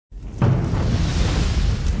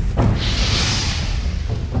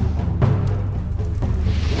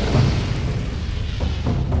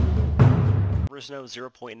Perisno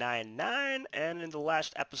 0.99, and in the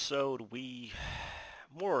last episode we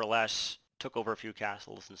more or less took over a few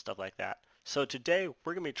castles and stuff like that. So today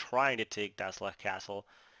we're going to be trying to take Daslach Castle.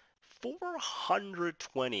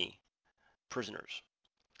 420 prisoners.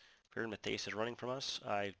 Baron Matthias is running from us.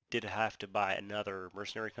 I did have to buy another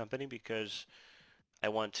mercenary company because I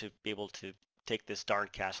want to be able to take this darn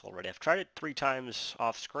castle already. I've tried it 3 times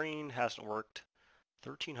off screen, hasn't worked.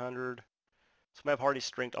 1300. So my party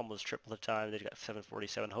strength almost triple the time. They've got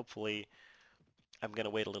 747. Hopefully I'm going to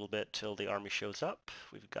wait a little bit till the army shows up.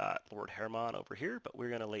 We've got Lord Hermann over here, but we're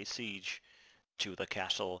going to lay siege to the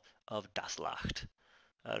castle of Daslach.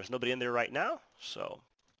 There's nobody in there right now, so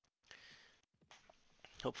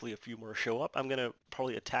hopefully a few more show up. I'm going to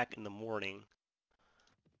probably attack in the morning.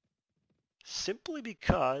 Simply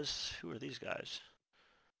because, who are these guys?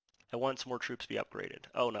 I want some more troops to be upgraded.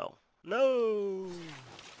 Oh no. No!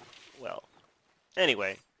 Well,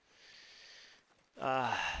 anyway.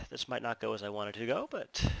 This might not go as I wanted to go,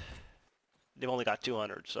 but they've only got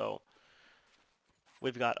 200, so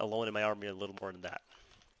we've got alone in my army a little more than that.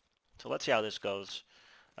 So let's see how this goes.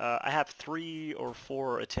 I have 3 or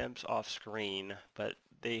 4 attempts off screen, but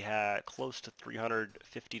they had close to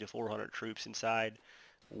 350 to 400 troops inside.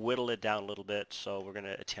 Whittle it down a little bit, so we're going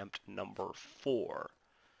to attempt number 4.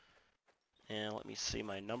 And let me see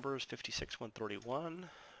my numbers, 56, 131.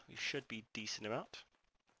 We should be decent amount.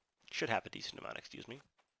 Should have a decent amount, excuse me.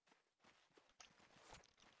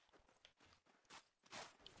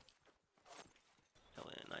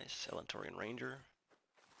 Nice Elentorian Ranger.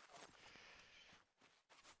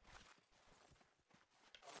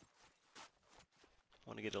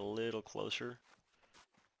 Want to get a little closer.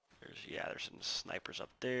 There's some snipers up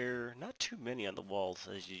there. Not too many on the walls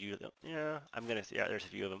as you do. Yeah, there's a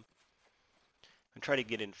few of them. I'm trying to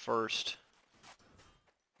get in first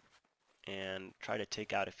and try to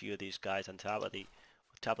take out a few of these guys on top of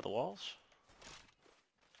the walls.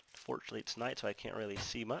 Fortunately, it's night, so I can't really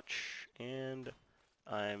see much, and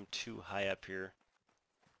I'm too high up here.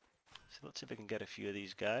 So let's see if I can get a few of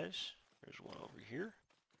these guys. There's one over here,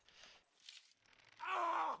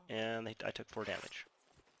 and I took 4 damage.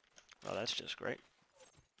 Oh, that's just great.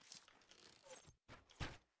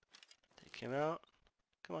 Take him out.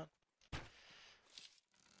 Come on.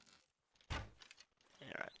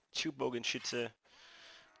 Alright, 2 Bogenschütze,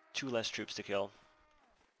 2 less troops to kill,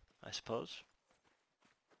 I suppose.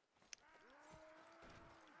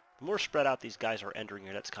 The more spread out these guys are entering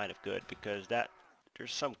here, that's kind of good, because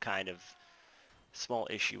there's some kind of small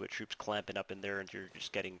issue with troops clamping up in there and you're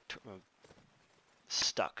just getting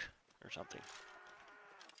stuck or something.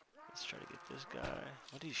 Let's try to get this guy.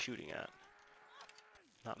 What are you shooting at?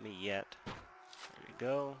 Not me yet. There you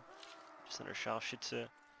go. Just under Scharfschütze.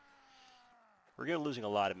 We're going to be losing a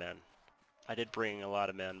lot of men. I did bring a lot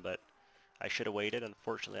of men, but I should have waited.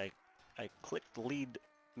 Unfortunately, I clicked lead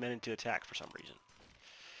men into attack for some reason.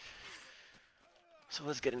 So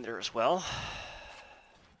let's get in there as well.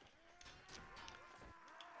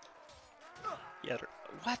 Yeah,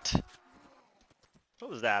 what? What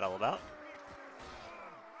was that all about?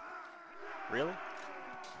 Really?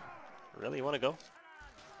 Really? You want to go?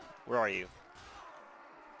 Where are you?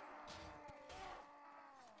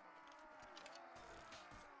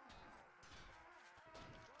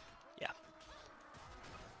 Yeah.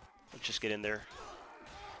 Let's just get in there.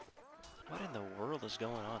 What in the world is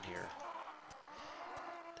going on here?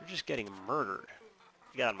 They're just getting murdered.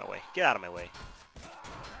 Get out of my way. Get out of my way.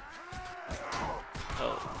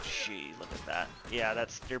 Oh, gee, look at that. Yeah,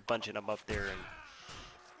 they're bunching them up there,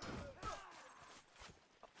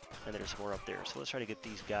 and there's more up there. So let's try to get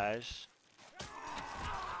these guys. A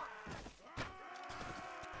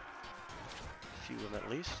few of them at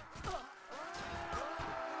least.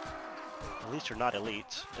 At least they're not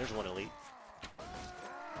elites. There's one elite.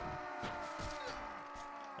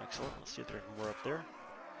 Excellent. Let's see if there's more up there.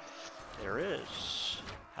 There is.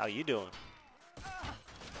 How you doing?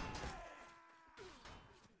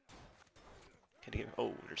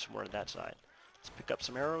 Oh, there's some more on that side. Let's pick up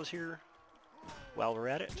some arrows here while we're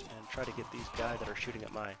at it and try to get these guys that are shooting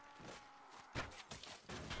at my...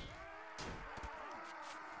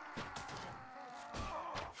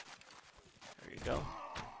 There you go.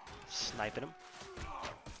 Sniping them.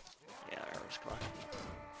 Yeah, arrows, come on.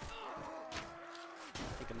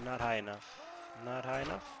 I think I'm not high enough. Not high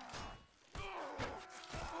enough.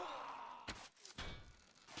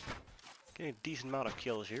 Getting a decent amount of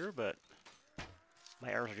kills here, but my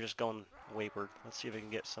arrows are just going wayward. Let's see if I can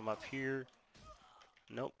get some up here.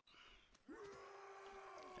 Nope.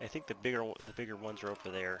 I think the bigger ones are over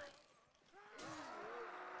there.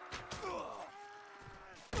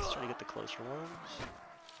 Let's try to get the closer ones.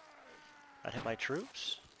 That hit my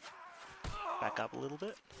troops. Back up a little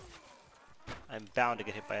bit. I'm bound to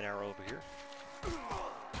get hit by an arrow over here.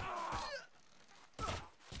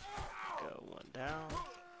 Go one down.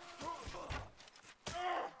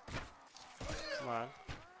 Come on.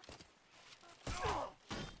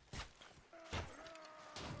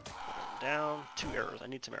 One down. 2 arrows. I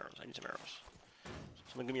need some arrows. I need some arrows.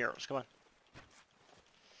 Someone give me arrows. Come on.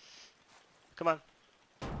 Come on.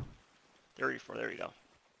 34. There you go.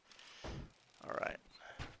 Alright.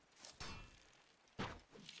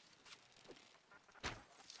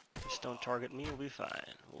 Just don't target me. We'll be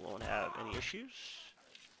fine. We won't have any issues.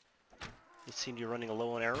 It seemed you're running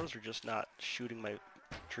low on arrows or just not shooting my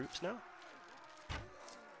troops now.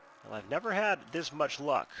 Well, I've never had this much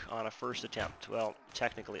luck on a first attempt. Well,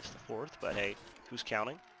 technically it's the 4th, but hey, who's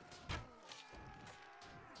counting?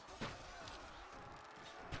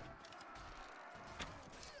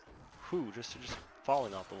 Whew, just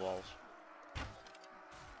falling off the walls.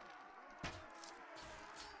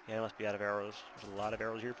 Yeah, I must be out of arrows. There's a lot of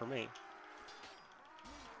arrows here for me.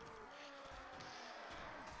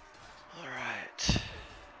 Alright. Set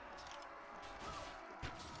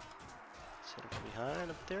him from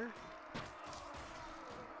behind up there.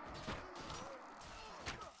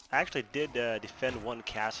 I actually did defend one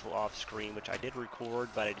castle off screen, which I did record,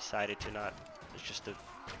 but I decided to not. It's just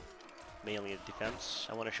mainly a defense.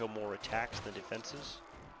 I want to show more attacks than defenses.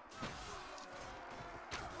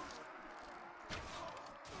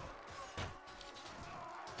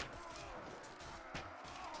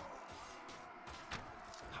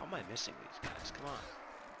 How am I missing these guys? Come on.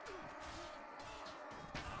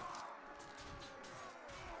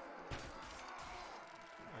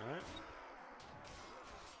 Alright.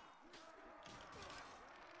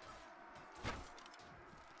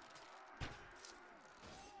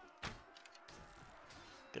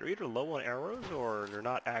 They're either low on arrows or they're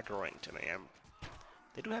not aggroing to me.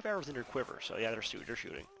 They do have arrows in their quiver, so yeah, they're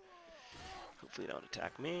shooting. Hopefully they don't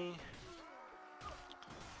attack me.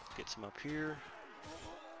 Get some up here.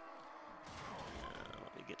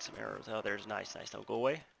 Let me get some arrows. Oh, there's nice. Don't go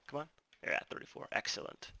away. Come on. They're at 34.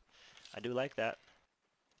 Excellent. I do like that.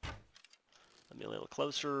 Let me a little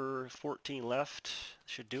closer. 14 left.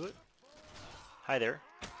 Should do it. Hi there.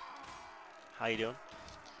 How you doing?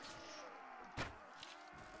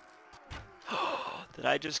 Did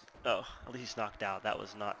I just... Oh, at least he's knocked out. That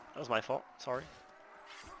was my fault. Sorry.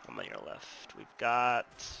 I'm on your left. We've got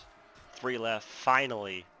 3 left.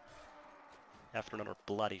 Finally. After another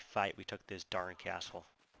bloody fight, we took this darn castle.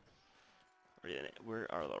 Where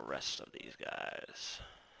are the rest of these guys?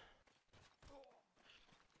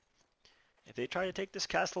 If they try to take this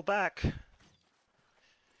castle back, they're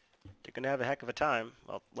going to have a heck of a time.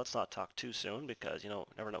 Well, let's not talk too soon because, you know,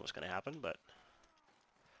 never know what's going to happen, but...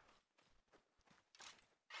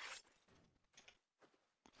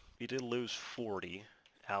 We did lose 40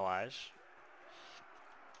 allies.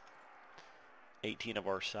 18 of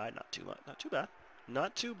our side, not too much, not too bad.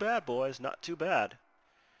 Not too bad, boys, not too bad.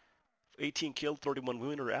 18 killed, 31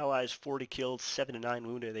 wounded. Our allies 40 killed, 79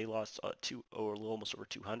 wounded. They lost almost over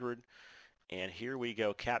 200. And here we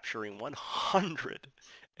go, capturing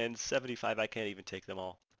 175. I can't even take them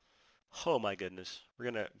all. Oh my goodness. We're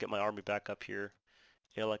gonna get my army back up here.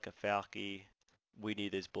 Ilika, Falki. We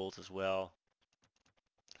need these bulls as well.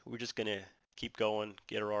 We're just gonna keep going,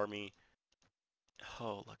 get our army.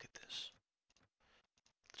 Oh, look at this.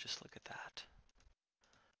 Just look at that.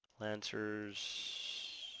 Lancers.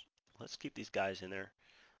 Let's keep these guys in there.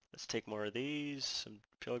 Let's take more of these. Some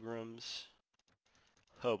pilgrims.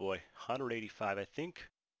 Oh boy, 185. I think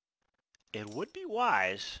it would be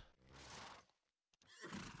wise.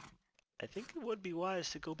 I think it would be wise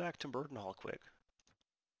to go back to Burdenhall quick.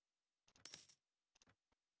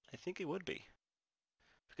 I think it would be.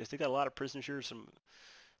 Because they got a lot of prisoners here. So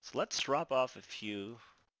let's drop off a few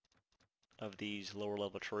of these lower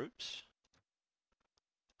level troops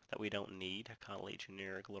that we don't need. Hakon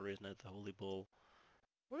Legionnaire, Glorious Knight, the Holy Bull.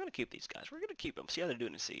 We're going to keep these guys. We're going to keep them. See how they're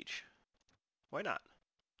doing in siege. Why not?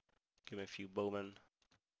 Give them a few bowmen.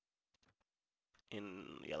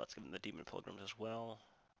 Yeah, let's give them the Demon Pilgrims as well.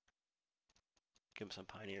 Give them some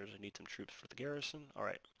pioneers. I need some troops for the garrison.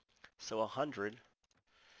 Alright. So 100.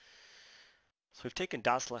 So we've taken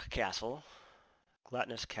Daslach Castle.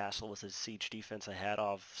 Glatness Castle was the siege defense I had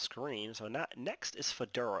off screen. So next is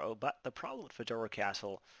Fedoro, but the problem with Fedoro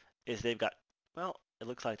Castle is they've got, well, it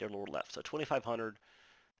looks like they're lower left. So 2,500,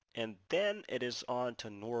 and then it is on to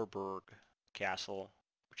Norberg Castle,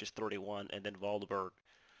 which is 31, and then Waldburg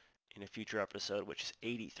in a future episode, which is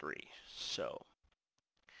 83. So,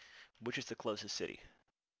 which is the closest city?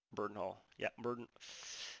 Burdenhall. Yeah,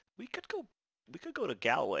 We could go to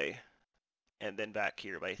Galway. and then back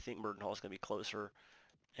here. But I think Murdenhall is going to be closer,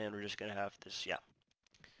 and we're just going to have this, yeah.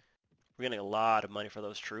 We're getting a lot of money for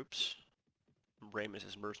those troops.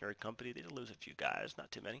 Ramus's mercenary company, they did lose a few guys,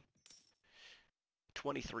 not too many.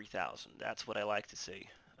 23,000, that's what I like to see.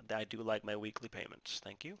 I do like my weekly payments,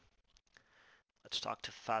 thank you. Let's talk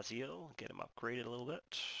to Fazio, get him upgraded a little bit,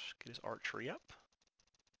 get his archery up.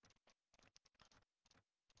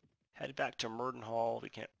 Head back to Murdenhall, we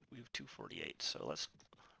have 248, so let's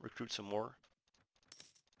recruit some more.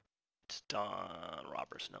 It's Don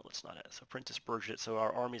Roberts, no, that's not it. So Princess Bridget, so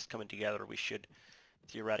our army's coming together, we should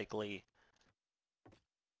theoretically,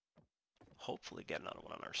 hopefully get another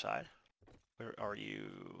one on our side. Where are you,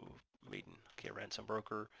 Maiden? Okay, ransom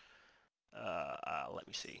broker. Let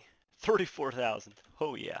me see. 34,000.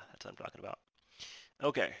 Oh yeah, that's what I'm talking about.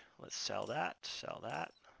 Okay, let's sell that.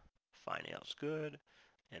 Finance good,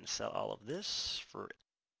 and sell all of this for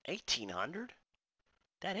 1,800.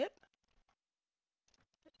 That it?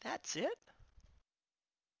 That's it?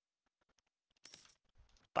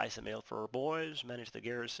 Buy some mail for our boys. Manage the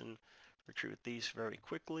garrison. Recruit these very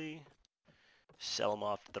quickly. Sell them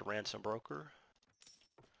off to the ransom broker.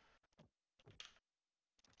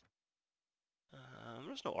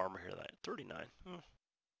 There's no armor here. 39.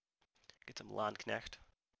 Get some Landknecht.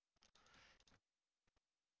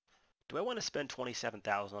 Do I want to spend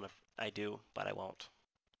 27,000 on it? I do, but I won't.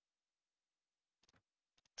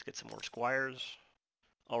 Let's get some more squires.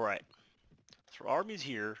 All right. So our army's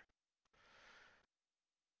here.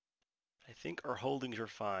 I think our holdings are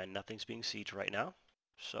fine. Nothing's being sieged right now.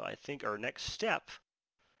 So I think our next step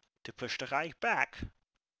to push the Reich back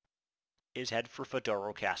is head for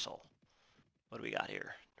Fedoro Castle. What do we got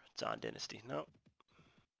here? Zan Dynasty. Nope.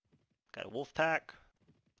 Got a wolf pack.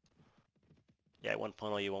 Yeah, at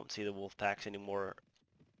 1.0 you won't see the wolf packs anymore.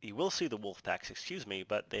 You will see the wolf packs, excuse me,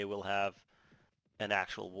 but they will have an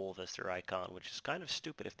actual wolf as their icon, which is kind of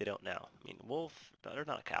stupid if they don't now. I mean, wolf, they're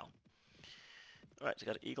not a cow. Alright, so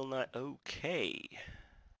got an Eagle Knight. Okay.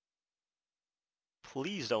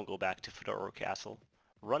 Please don't go back to Fedoro Castle.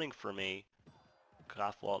 Running for me,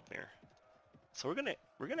 Graf Waldmir. So we're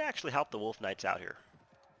gonna actually help the Wolf Knights out here.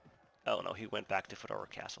 Oh no, he went back to Fedora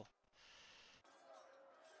Castle.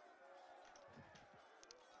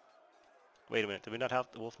 Wait a minute, did we not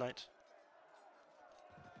help the Wolf Knights?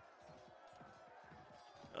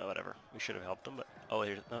 Oh, whatever. We should have helped them, but oh,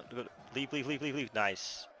 here's no, leave.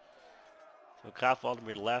 Nice. So Graf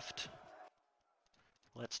Waldemir left.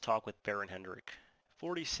 Let's talk with Baron Hendrik.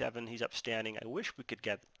 47, he's upstanding. I wish we could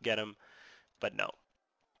get him, but no.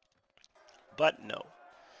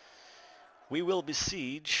 We will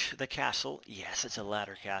besiege the castle. Yes, it's a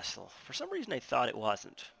ladder castle. For some reason I thought it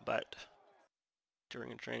wasn't, but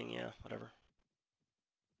during a training, yeah, whatever.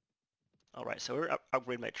 Alright, so we're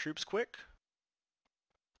upgrade my troops quick.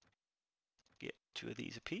 Get 2 of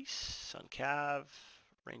these apiece. Sun Cav,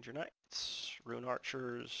 Ranger Knights, Rune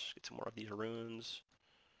Archers, get some more of these runes.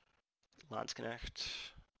 Landsknecht,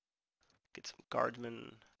 get some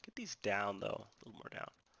Guardsmen. Get these down though, a little more down.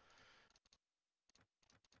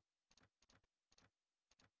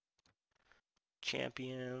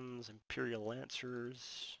 Champions, Imperial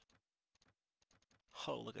Lancers.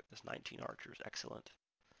 Oh, look at this, 19 archers, excellent.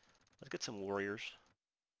 Let's get some warriors.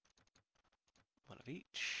 1 of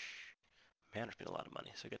each. Man, there's been a lot of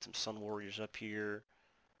money. So get some Sun Warriors up here.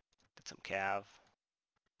 Get some Cav.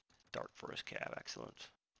 Dark Forest Cav, excellent.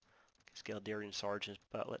 Scaldarian Sergeants,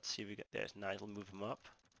 but let's see if we get this. Nice, we'll move him up.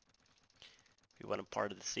 We want him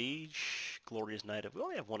part of the siege. Glorious Knight of, we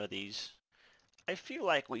only have 1 of these. I feel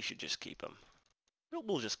like we should just keep him.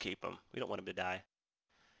 We'll just keep him. We don't want him to die.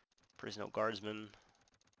 Perisno Guardsman.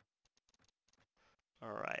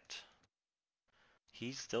 Alright.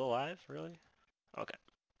 He's still alive? Really? Okay.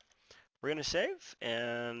 We're going to save,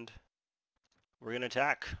 and we're going to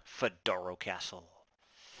attack Fedoro Castle.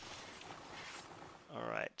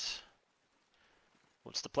 Alright.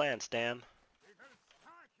 What's the plan, Stan?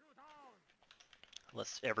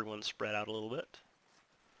 Let's everyone spread out a little bit.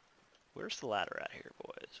 Where's the ladder at here,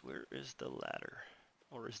 boys? Where is the ladder?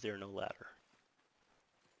 Or is there no ladder?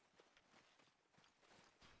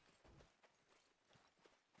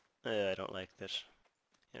 I don't like this.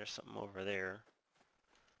 There's something over there.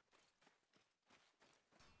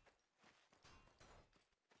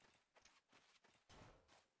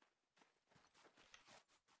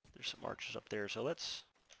 There's some archers up there, so let's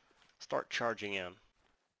start charging in.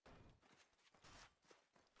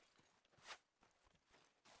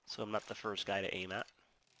 So I'm not the first guy to aim at.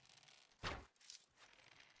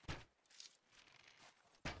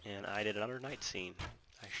 And I did another night scene.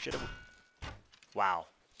 I should have... Wow.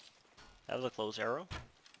 That was a close arrow.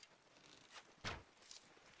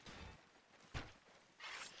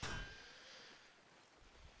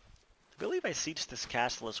 believe I sieged this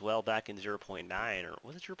castle as well back in 0.9, or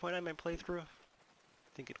was it 0.9 my playthrough?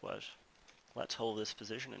 I think it was. Let's hold this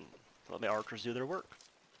position and let my archers do their work.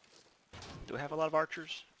 Do I have a lot of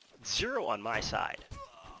archers? 0 on my side.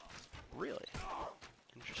 Really?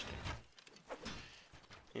 Interesting.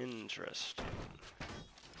 Interesting.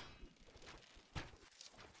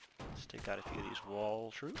 Let's take out a few of these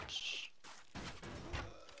wall troops.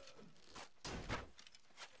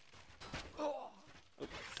 Oh,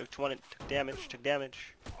 took 20, took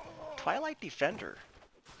damage. Twilight Defender.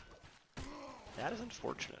 That is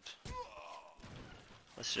unfortunate.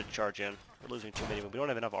 Let's just charge in. We're losing too many, but we don't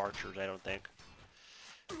have enough archers, I don't think.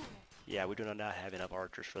 Yeah, we do not have enough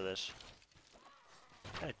archers for this.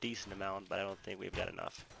 Got a decent amount, but I don't think we've got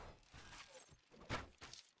enough.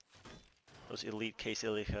 Those elite case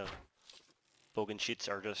Illicha Bogenschütz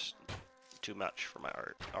are just too much for my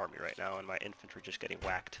army right now, and my infantry just getting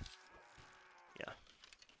whacked. Yeah.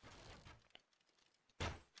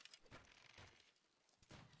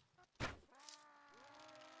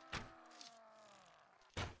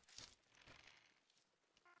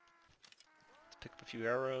 Let's pick up a few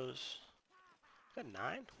arrows. Is that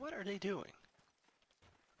 9? What are they doing?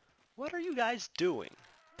 What are you guys doing?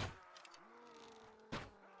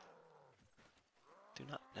 Do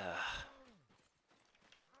not...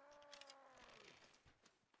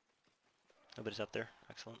 Nobody's up there.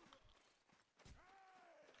 Excellent.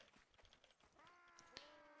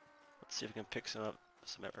 Let's see if we can pick some up.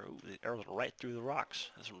 Ooh, the arrows are right through the rocks.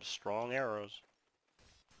 Those are some strong arrows.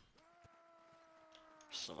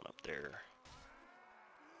 Someone up there.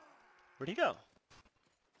 Where'd he go?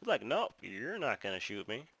 He's like, nope, you're not gonna shoot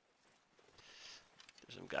me.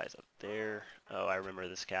 There's some guys up there. Oh, I remember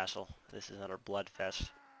this castle. This is another bloodfest.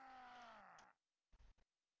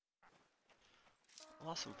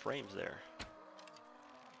 Lost some frames there.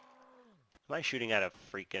 Am I shooting at a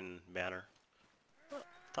freaking banner? Oh,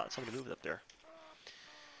 thought somebody moved up there.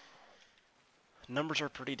 Numbers are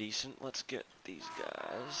pretty decent. Let's get these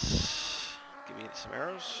guys. Give me some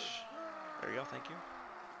arrows. There you go, thank you.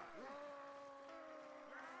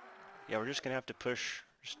 Yeah, we're just gonna have to push.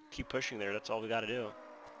 Just keep pushing there. That's all we gotta do.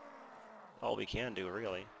 All we can do,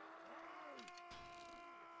 really.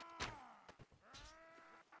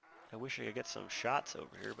 I wish I could get some shots over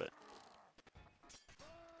here, but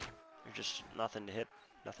there's just nothing to hit.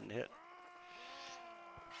 Nothing to hit.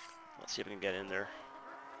 Let's see if we can get in there.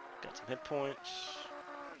 Got some hit points.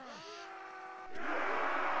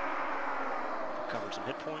 Covered some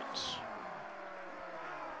hit points.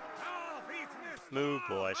 Move,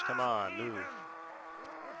 boys. Come on, move.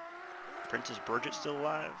 Princess Bridget still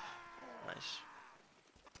alive? Nice.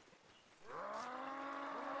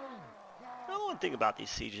 Well, one thing about these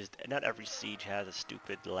sieges, not every siege has a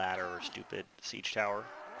stupid ladder or stupid siege tower,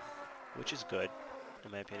 which is good,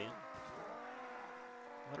 in my opinion.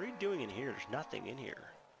 What are you doing in here? There's nothing in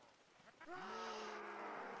here.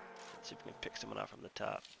 Let's see if we can pick someone out from the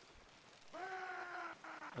top.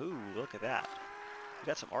 Ooh, look at that. We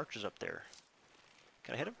got some archers up there.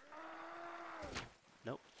 Can I hit him?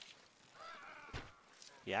 Nope.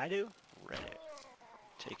 Yeah, I do. Ready.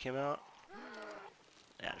 Take him out.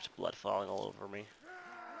 Yeah, there's blood falling all over me.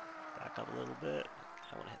 Back up a little bit.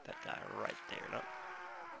 I want to hit that guy right there. Nope.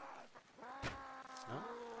 No.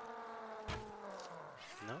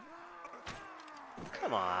 No.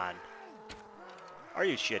 Come on. Are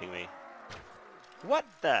you shitting me? What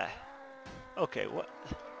the? Okay, what?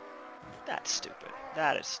 That's stupid.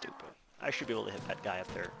 That is stupid. I should be able to hit that guy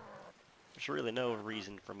up there. There's really no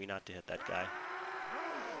reason for me not to hit that guy.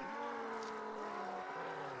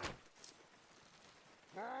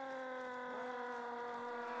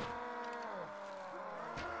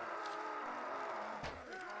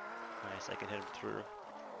 Nice, I can hit him through.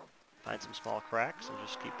 Find some small cracks and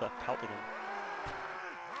just keep helping him.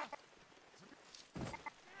 I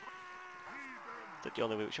think the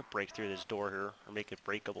only way we should break through this door here, or make it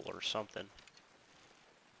breakable or something.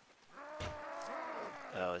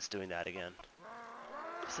 Oh, it's doing that again.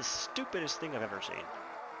 It's the stupidest thing I've ever seen.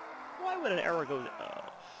 Why would an arrow go...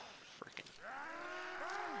 Oh, freaking...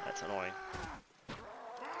 That's annoying.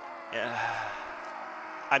 Yeah.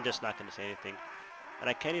 I'm just not going to say anything. And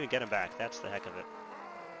I can't even get him back. That's the heck of it.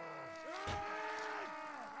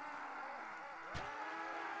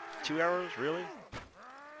 2 arrows? Really?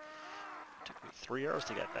 Took me 3 arrows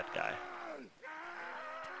to get that guy.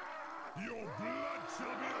 Your blood shall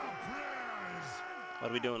be our prayers. What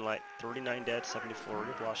are we doing? Like 39 dead, 74.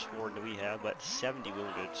 We've lost more than we have, but 70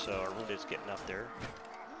 wounded, so our wounded's getting up there.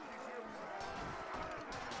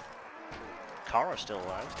 Kara's still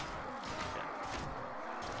alive. Yeah.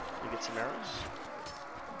 We get some arrows.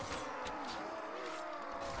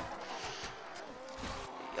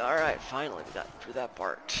 Alright, finally we got through that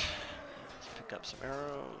part. Let's pick up some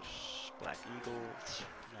arrows. Black Eagles,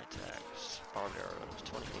 Night Axe, Bond Arrows,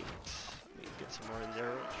 28. We can get some more in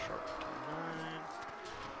arrows. Sharp 29.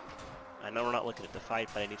 I know we're not looking at the fight,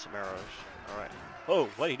 but I need some arrows. Alright. Oh,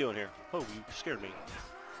 what are you doing here? Oh, you scared me.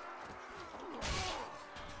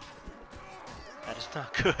 That is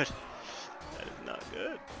not good. That is not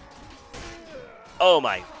good. Oh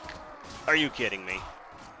my. Are you kidding me?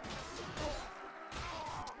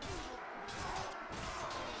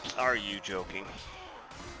 Are you joking?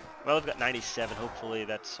 Well, they've got 97. Hopefully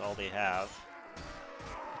that's all they have.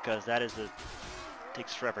 Because that is the...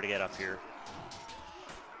 takes forever to get up here.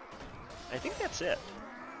 I think that's it.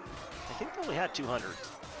 I think they only had 200.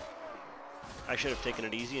 I should have taken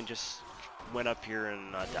it easy and just went up here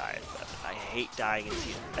and died. But I hate dying in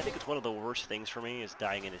siege. I think it's one of the worst things for me is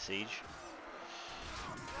dying in a siege.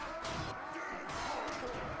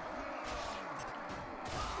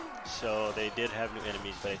 So they did have new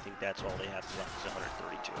enemies, but I think that's all they have left is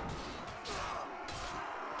 132.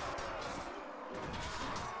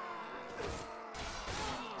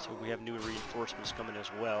 So we have new reinforcements coming as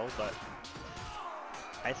well, but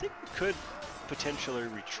I think we could potentially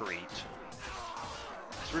retreat.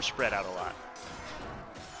 So we're spread out a lot.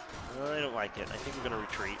 I don't like it. I think we're going to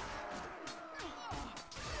retreat.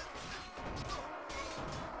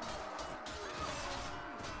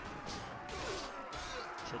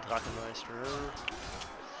 Drachenmeister.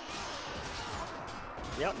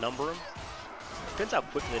 We outnumber them. Depends how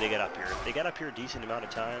quickly they get up here. If they get up here a decent amount of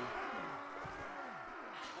time,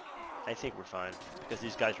 I think we're fine. Because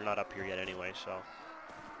these guys are not up here yet anyway, so.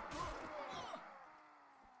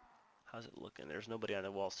 How's it looking? There's nobody on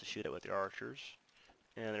the walls to shoot at with the archers.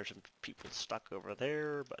 And there's some people stuck over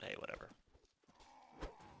there, but hey, whatever.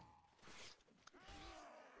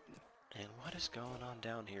 And what is going on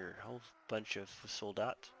down here? A whole bunch of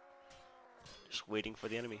soldats. Just waiting for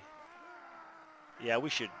the enemy. Yeah, we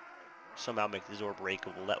should somehow make the door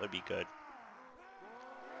breakable. That would be good.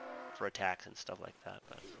 For attacks and stuff like that,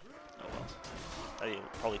 but oh well. That'd be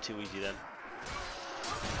probably too easy then.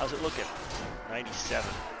 How's it looking? 97.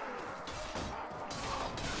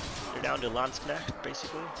 They're down to Landsknecht,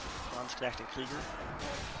 basically. Landsknecht and Krieger.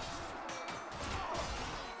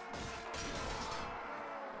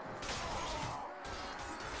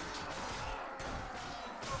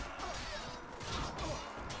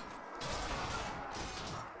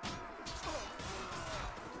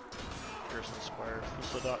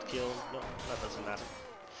 Soldat killed. No, that doesn't matter.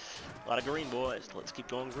 A lot of green, boys. Let's keep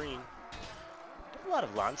going green. There's a lot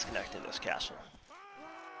of Landsknecht in this castle.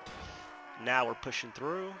 Now we're pushing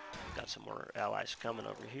through. Got some more allies coming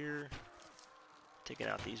over here. Taking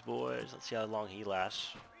out these boys. Let's see how long he lasts.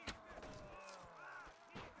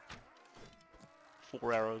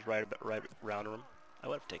 4 arrows right around him. I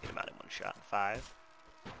would have taken him out in one shot. 5,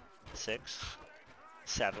 6,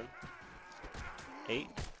 7, 8.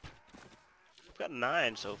 Got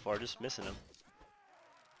 9 so far, just missing him.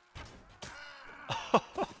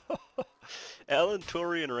 Ellen,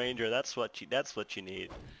 Turian Ranger, that's what you need.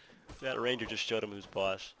 That Ranger just showed him who's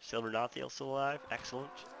boss. Silver Nothiel still alive, excellent.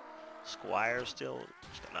 Squire still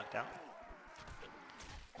just got knocked out.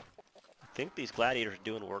 I think these gladiators are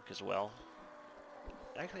doing work as well.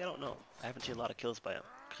 Actually, I don't know. I haven't seen a lot of kills by him.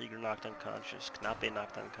 Krieger knocked unconscious, Knappe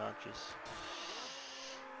knocked unconscious.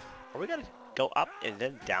 Are we gonna go up and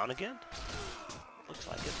then down again? Looks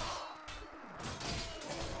like it.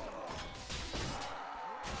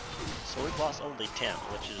 So we've lost only 10,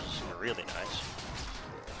 which is really nice.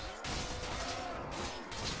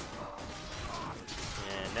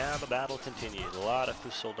 And now the battle continues. A lot of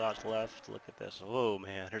Fusoldats left. Look at this. Oh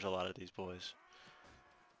man, there's a lot of these boys.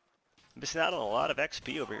 Missing out on a lot of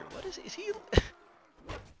XP over here. What is he?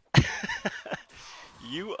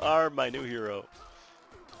 You are my new hero.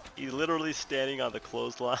 He's literally standing on the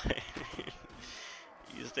clothesline.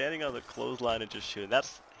 He's standing on the clothesline and just shooting.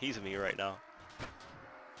 He's me right now.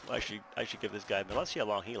 Well, I should give this guy, but let's see how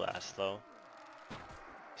long he lasts though.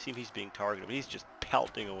 See if he's being targeted, but he's just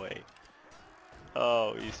pelting away.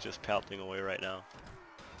 Oh, he's just pelting away right now.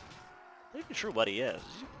 I'm not even sure what he is. Is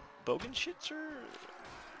he Bogenschützer?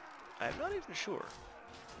 I'm not even sure.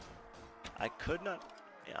 I could not.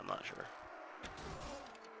 Yeah, I'm not sure.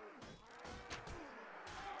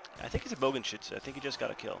 I think he's a Bogenschütze. I think he just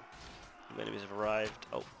got a kill. Some enemies have arrived.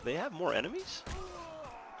 Oh, they have more enemies?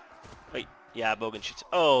 Wait, yeah, Bogenschütze.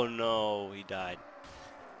 Oh no, he died.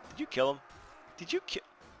 Did you kill him? Did you kill?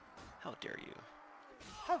 How dare you?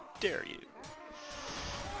 How dare you?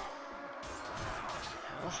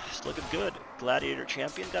 Well, it's looking good. Gladiator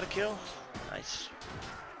champion got a kill. Nice.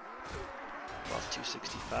 Lost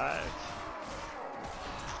 265.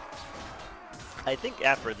 I think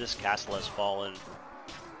after this castle has fallen,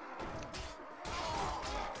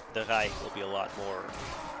 the Reich will be a lot more...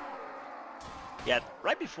 Yeah,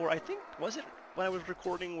 right before, I think, was it when I was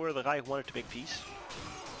recording where the Reich wanted to make peace?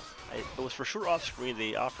 It was for sure off screen.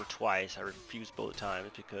 They offered twice. I refused both times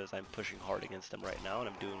because I'm pushing hard against them right now and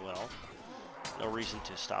I'm doing well. No reason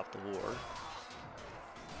to stop the war.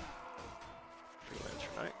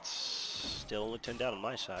 Freelancer Knights. Still only 10 down on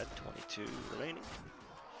my side. 22 remaining.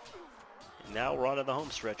 And now we're on to the home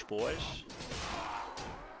stretch, boys.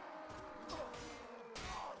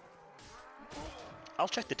 I'll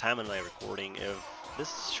check the time on my recording. If this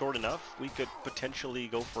is short enough, we could potentially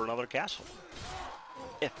go for another castle.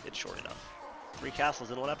 If it's short enough. 3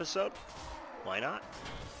 castles in 1 episode? Why not?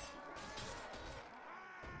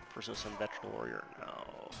 Person, some veteran warrior.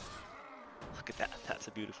 No. Look at that. That's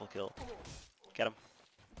a beautiful kill. Get him.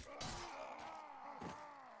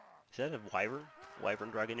 Is that a wyvern?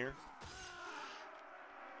 Wyvern Dragoneer?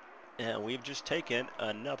 And we've just taken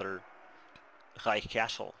another Reich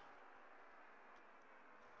castle.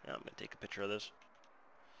 Now I'm going to take a picture of this.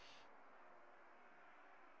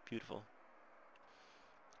 Beautiful.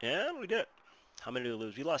 And we did it. How many did we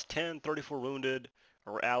lose? We lost 10, 34 wounded.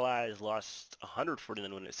 Our allies lost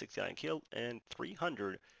 149 wounded, 69 killed, and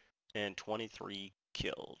 323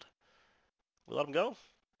 killed. We let him go.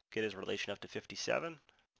 Get his relation up to 57.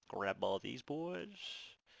 Grab all these boys.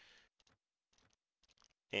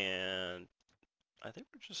 And I think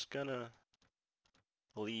we're just going to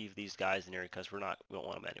leave these guys in here because we don't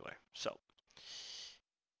want them anyway. So,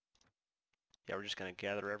 yeah, we're just going to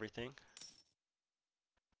gather everything.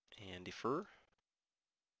 And defer.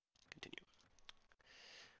 Continue.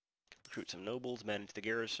 Recruit some nobles, manage the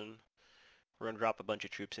garrison. We're gonna drop a bunch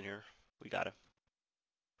of troops in here. We gotta.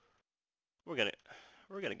 We're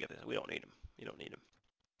gonna give it. We don't need them. You don't need them.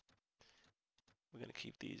 We're gonna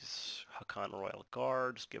keep these Hakan Royal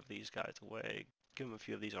Guards. Give these guys away. Give them a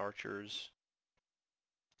few of these archers.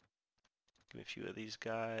 Give me a few of these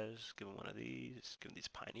guys. Give them one of these. Give them these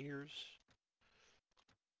pioneers.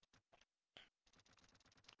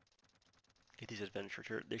 Get these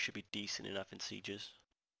adventurers. They should be decent enough in sieges.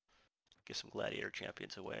 Get some gladiator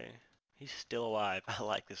champions away. He's still alive. I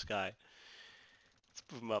like this guy. Let's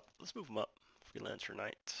move him up. Let's move him up. Freelancer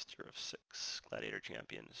Knights, tier of 6, gladiator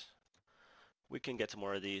champions. We can get some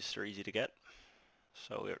more of these. They're easy to get.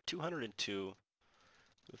 So we're 202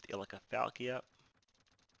 with the Illica Falchi up.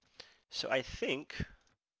 So I think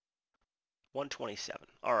 127.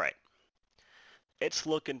 All right. It's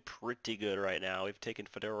looking pretty good right now. We've taken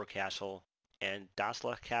Fedoro Castle and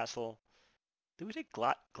Daslach Castle. Did we take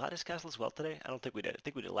Gladys Castle as well today? I don't think we did. I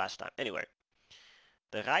think we did last time. Anyway,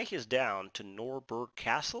 the Reich is down to Norberg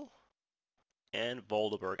Castle and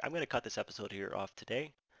Voldeberg. I'm going to cut this episode here off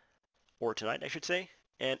today, or tonight, I should say.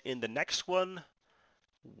 And in the next one,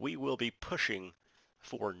 we will be pushing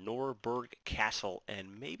for Norberg Castle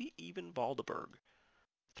and maybe even Voldeberg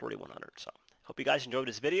 3100. So, hope you guys enjoyed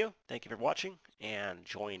this video. Thank you for watching, and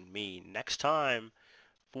join me next time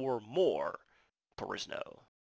for more Perisno.